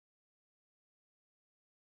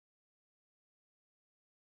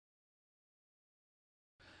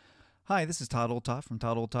Hi, this is Todd Olthoff from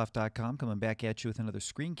ToddOlthoff.com coming back at you with another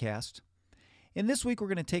screencast. And this week we're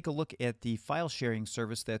going to take a look at the file sharing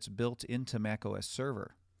service that's built into macOS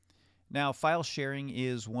Server. Now, file sharing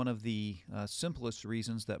is one of the simplest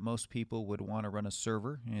reasons that most people would want to run a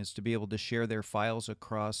server, is to be able to share their files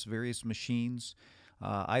across various machines,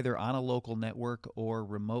 either on a local network or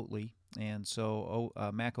remotely. And so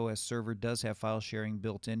macOS Server does have file sharing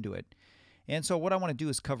built into it. And so what I want to do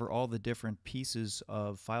is cover all the different pieces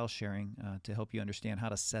of file sharing to help you understand how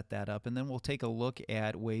to set that up. And then we'll take a look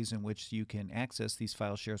at ways in which you can access these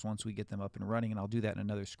file shares once we get them up and running, and I'll do that in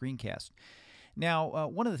another screencast. Now,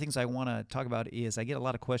 one of the things I want to talk about is I get a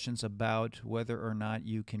lot of questions about whether or not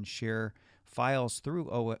you can share files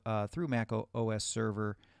through macOS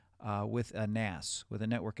Server with a NAS, with a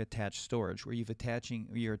network attached storage, where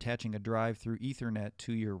you're attaching a drive through Ethernet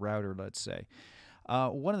to your router, let's say.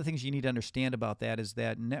 One of the things you need to understand about that is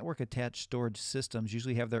that network attached storage systems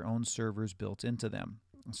usually have their own servers built into them.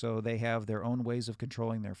 So they have their own ways of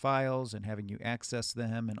controlling their files and having you access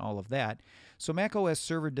them and all of that. So macOS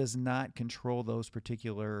Server does not control those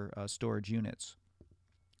particular storage units.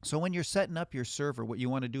 So when you're setting up your server, what you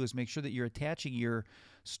want to do is make sure that you're attaching your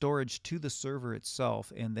storage to the server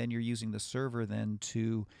itself, and then you're using the server then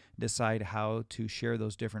to decide how to share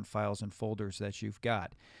those different files and folders that you've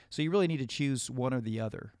got. So you really need to choose one or the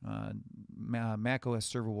other. macOS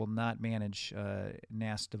Server will not manage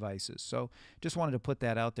NAS devices. So just wanted to put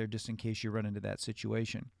that out there just in case you run into that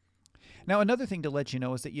situation. Now, another thing to let you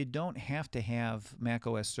know is that you don't have to have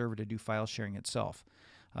macOS Server to do file sharing itself.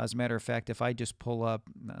 As a matter of fact, if I just pull up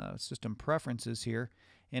System Preferences here,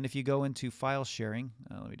 and if you go into File Sharing,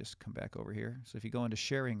 let me just come back over here. So if you go into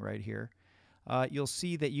Sharing right here, you'll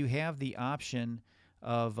see that you have the option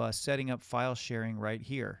of setting up file sharing right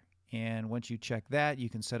here. And once you check that, you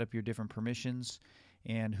can set up your different permissions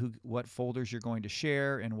and what folders you're going to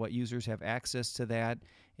share and what users have access to that,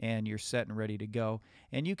 and you're set and ready to go.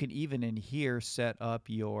 And you can even in here set up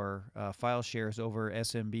your file shares over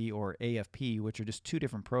SMB or AFP, which are just two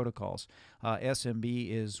different protocols. SMB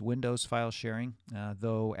is Windows file sharing,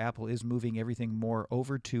 though Apple is moving everything more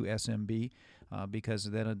over to SMB because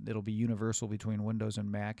then it'll be universal between Windows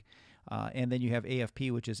and Mac. And then you have AFP,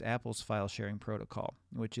 which is Apple's file sharing protocol,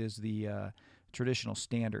 which is the traditional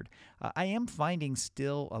standard. I am finding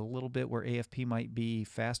still a little bit where AFP might be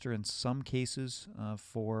faster in some cases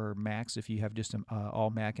for Macs if you have just an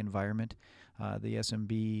all Mac environment. The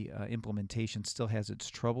SMB implementation still has its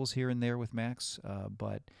troubles here and there with Macs,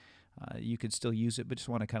 but you could still use it, but just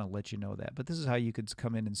want to kind of let you know that. But this is how you could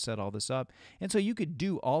come in and set all this up. And so you could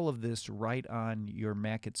do all of this right on your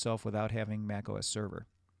Mac itself without having macOS Server.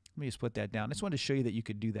 Let me just put that down. I just wanted to show you that you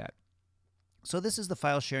could do that. So this is the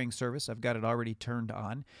file sharing service. I've got it already turned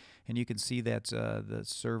on, and you can see that the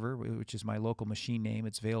server, which is my local machine name,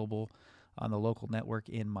 it's available on the local network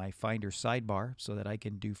in my Finder sidebar so that I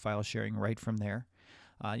can do file sharing right from there.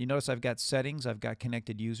 You notice I've got settings, I've got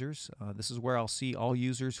connected users. This is where I'll see all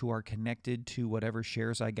users who are connected to whatever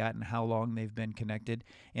shares I got and how long they've been connected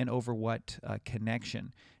and over what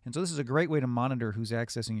connection. And so this is a great way to monitor who's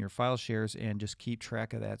accessing your file shares and just keep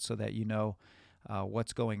track of that so that you know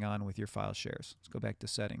what's going on with your file shares. Let's go back to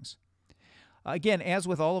settings. Again, as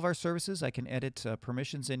with all of our services, I can edit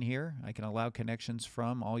permissions in here. I can allow connections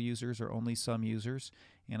from all users or only some users,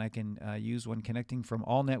 and I can use when connecting from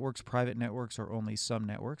all networks, private networks, or only some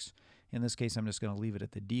networks. In this case, I'm just going to leave it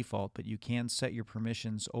at the default, but you can set your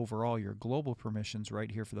permissions overall, your global permissions,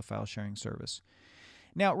 right here for the file sharing service.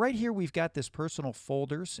 Now, right here, we've got this personal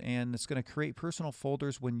folders, and it's going to create personal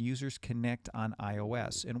folders when users connect on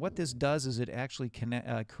iOS. And what this does is it actually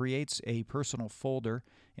creates a personal folder,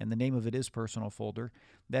 and the name of it is personal folder,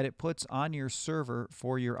 that it puts on your server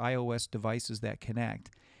for your iOS devices that connect.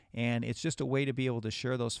 And it's just a way to be able to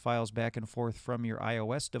share those files back and forth from your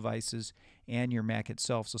iOS devices and your Mac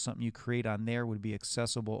itself. So something you create on there would be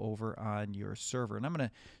accessible over on your server. And I'm going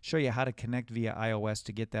to show you how to connect via iOS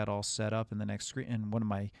to get that all set up in the next screen in one of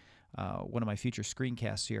my future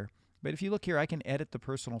screencasts here. But if you look here, I can edit the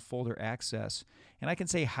personal folder access, and I can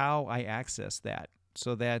say how I access that.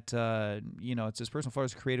 So that, it says personal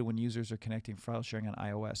folders created when users are connecting file sharing on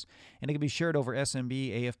iOS. And it can be shared over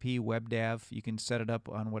SMB, AFP, Webdav. You can set it up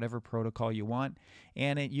on whatever protocol you want.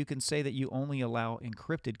 And you can say that you only allow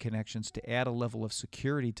encrypted connections to add a level of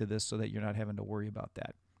security to this so that you're not having to worry about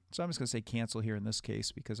that. So I'm just going to say cancel here in this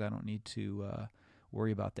case because I don't need to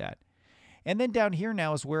worry about that. And then down here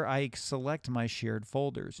now is where I select my shared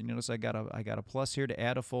folders. And notice I got a plus here to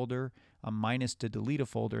add a folder, a minus to delete a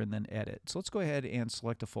folder, and then edit. So let's go ahead and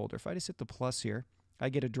select a folder. If I just hit the plus here, I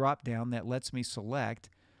get a drop down that lets me select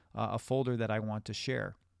a folder that I want to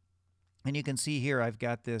share. And you can see here I've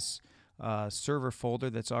got this server folder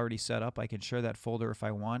that's already set up. I can share that folder if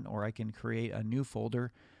I want, or I can create a new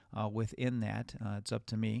folder within that. It's up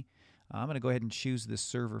to me. I'm going to go ahead and choose this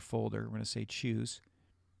server folder. We're going to say choose.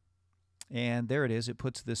 And there it is. It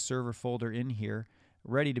puts this server folder in here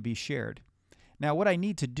ready to be shared. Now what I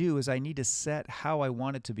need to do is I need to set how I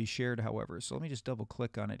want it to be shared, however. So let me just double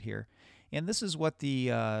click on it here. And this is what the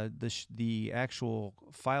actual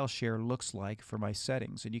file share looks like for my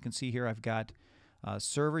settings. And you can see here I've got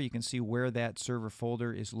server. You can see where that server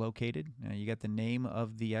folder is located. You got the name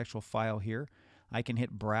of the actual file here. I can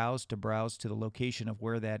hit browse to the location of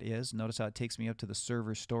where that is. Notice how it takes me up to the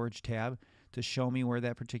server storage tab to show me where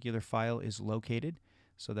that particular file is located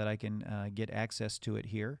so that I can get access to it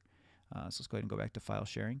here. So let's go ahead and go back to file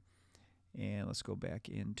sharing. And let's go back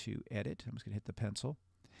into edit. I'm just going to hit the pencil.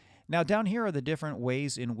 Now down here are the different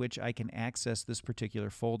ways in which I can access this particular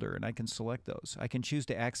folder, and I can select those. I can choose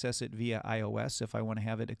to access it via iOS if I want to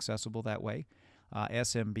have it accessible that way.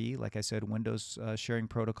 SMB, like I said, Windows Sharing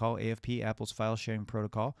Protocol, AFP, Apple's File Sharing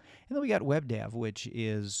Protocol. And then we got Webdav, which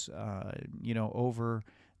is, over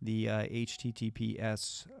the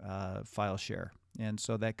HTTPS file share. And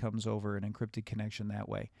so that comes over an encrypted connection that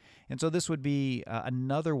way. And so this would be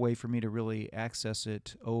another way for me to really access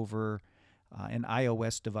it over an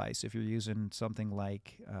iOS device. If you're using something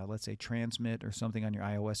like, let's say, Transmit or something on your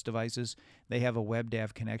iOS devices, they have a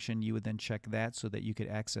Webdav connection. You would then check that so that you could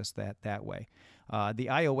access that way. The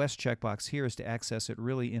iOS checkbox here is to access it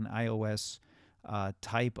really in iOS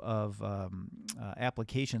type of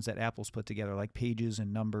applications that Apple's put together, like Pages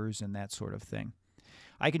and Numbers and that sort of thing.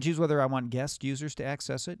 I can choose whether I want guest users to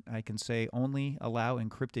access it. I can say only allow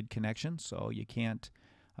encrypted connections, so you can't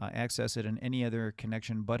access it in any other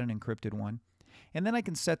connection but an encrypted one. And then I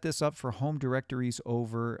can set this up for home directories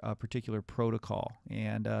over a particular protocol.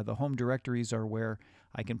 And the home directories are where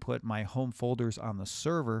I can put my home folders on the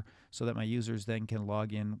server so that my users then can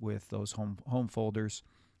log in with those home folders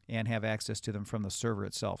and have access to them from the server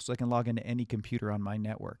itself. So I can log into any computer on my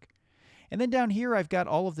network. And then down here I've got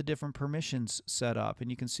all of the different permissions set up. And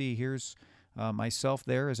you can see here's myself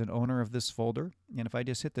there as an owner of this folder. And if I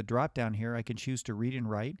just hit the drop down here, I can choose to read and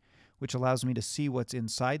write, which allows me to see what's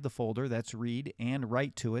inside the folder. That's read and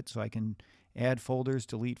write to it. So I can add folders,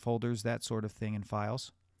 delete folders, that sort of thing in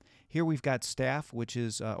files. Here we've got staff, which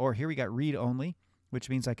is, here we got read only, which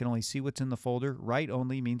means I can only see what's in the folder. Write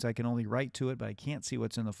only means I can only write to it, but I can't see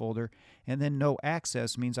what's in the folder. And then no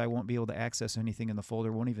access means I won't be able to access anything in the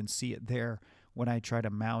folder, won't even see it there when I try to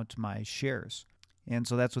mount my shares. And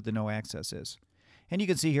so that's what the no access is. And you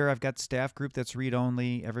can see here I've got staff group that's read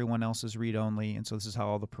only, everyone else is read only, and so this is how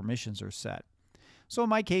all the permissions are set. So in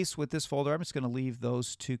my case with this folder, I'm just going to leave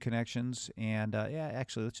those two connections, and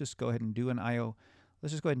actually let's just go ahead and do an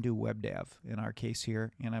let's just go ahead and do Webdav in our case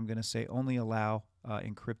here, and I'm going to say only allow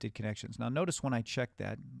encrypted connections. Now notice when I check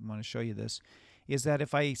that, I want to show you this, is that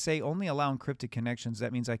if I say only allow encrypted connections,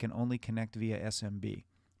 that means I can only connect via SMB,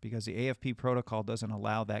 because the AFP protocol doesn't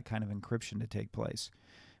allow that kind of encryption to take place.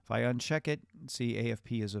 If I uncheck it, see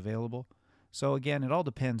AFP is available. So again, it all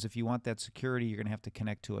depends. If you want that security, you're going to have to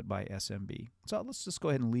connect to it by SMB. So let's just go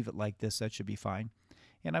ahead and leave it like this. That should be fine.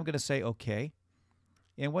 And I'm going to say OK.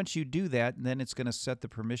 And once you do that, then it's going to set the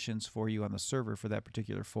permissions for you on the server for that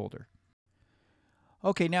particular folder.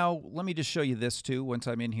 Okay, now let me just show you this too. Once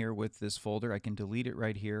I'm in here with this folder, I can delete it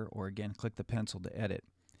right here, or again, click the pencil to edit.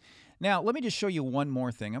 Now, let me just show you one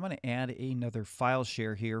more thing. I'm going to add another file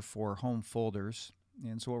share here for home folders.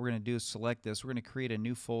 And so what we're going to do is select this. We're going to create a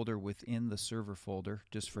new folder within the server folder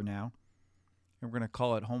just for now. And we're going to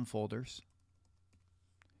call it home folders.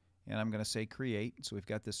 And I'm going to say create. So we've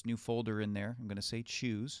got this new folder in there. I'm going to say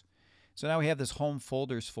choose. So now we have this home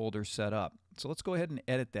folders folder set up. So let's go ahead and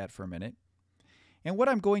edit that for a minute. And what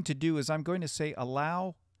I'm going to do is I'm going to say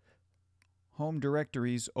allow home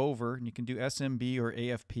directories over, and you can do SMB or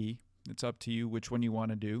AFP. It's up to you which one you want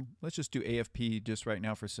to do. Let's just do AFP just right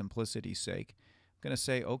now for simplicity's sake. I'm going to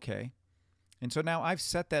say OK. And so now I've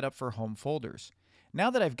set that up for home folders. Now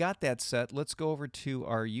that I've got that set, let's go over to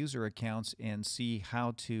our user accounts and see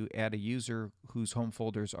how to add a user whose home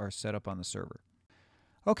folders are set up on the server.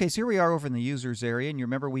 Okay, so here we are over in the users area, and you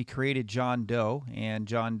remember we created John Doe, and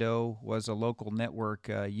John Doe was a local network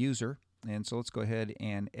user. And so let's go ahead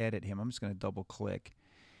and edit him. I'm just going to double click.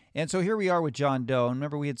 And so here we are with John Doe. And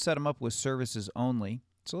remember, we had set him up with services only.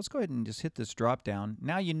 So let's go ahead and just hit this drop down.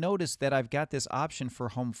 Now you notice that I've got this option for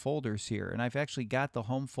home folders here, and I've actually got the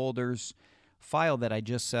home folders file that I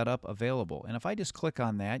just set up available. And if I just click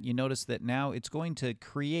on that, you notice that now it's going to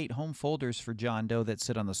create home folders for John Doe that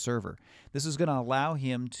sit on the server. This is going to allow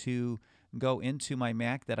him to go into my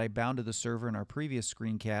Mac that I bound to the server in our previous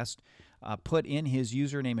screencast, put in his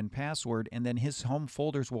username and password, and then his home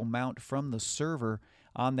folders will mount from the server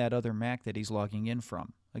on that other Mac that he's logging in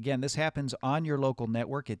from. Again, this happens on your local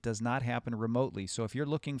network. It does not happen remotely. So if you're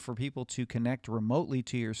looking for people to connect remotely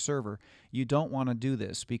to your server, you don't want to do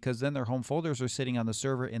this, because then their home folders are sitting on the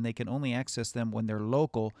server and they can only access them when they're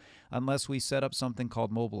local, unless we set up something called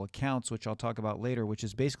mobile accounts, which I'll talk about later, which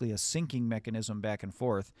is basically a syncing mechanism back and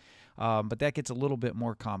forth. But that gets a little bit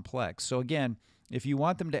more complex. So again, if you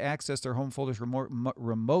want them to access their home folders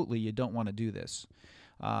remotely, you don't want to do this.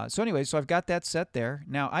 So anyway, so I've got that set there.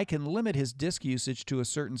 Now I can limit his disk usage to a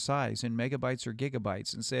certain size in megabytes or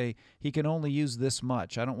gigabytes and say he can only use this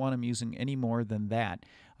much. I don't want him using any more than that.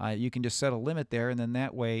 You can just set a limit there, and then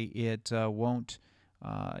that way it won't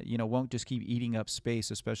just keep eating up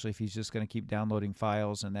space, especially if he's just going to keep downloading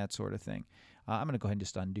files and that sort of thing. I'm going to go ahead and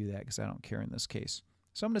just undo that because I don't care in this case.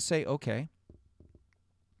 So I'm going to say OK.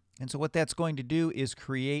 And so what that's going to do is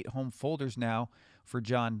create home folders now for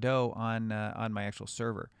John Doe on my actual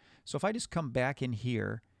server. So if I just come back in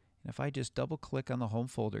here, and if I just double click on the home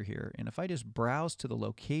folder here, and if I just browse to the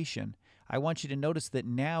location, I want you to notice that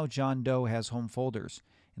now John Doe has home folders.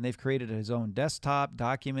 And they've created his own desktop,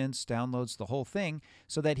 documents, downloads, the whole thing,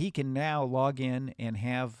 so that he can now log in and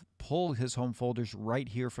pull his home folders right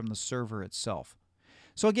here from the server itself.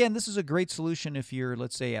 So again, this is a great solution if you're,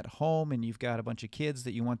 let's say, at home and you've got a bunch of kids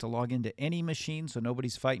that you want to log into any machine so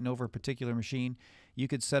nobody's fighting over a particular machine. You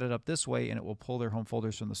could set it up this way and it will pull their home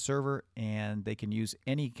folders from the server, and they can use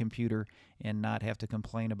any computer and not have to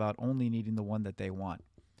complain about only needing the one that they want.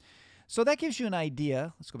 So that gives you an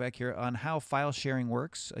idea, let's go back here, on how file sharing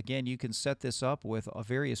works. Again, you can set this up with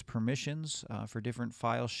various permissions for different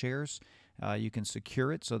file shares. You can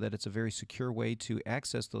secure it so that it's a very secure way to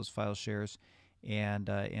access those file shares. And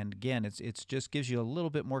again, it's just gives you a little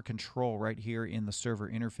bit more control right here in the server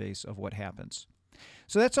interface of what happens.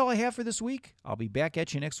 So that's all I have for this week. I'll be back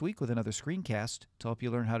at you next week with another screencast to help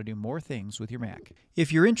you learn how to do more things with your Mac.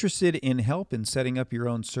 If you're interested in help in setting up your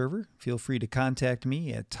own server, feel free to contact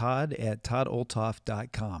me at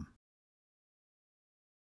todd@toddolthoff.com.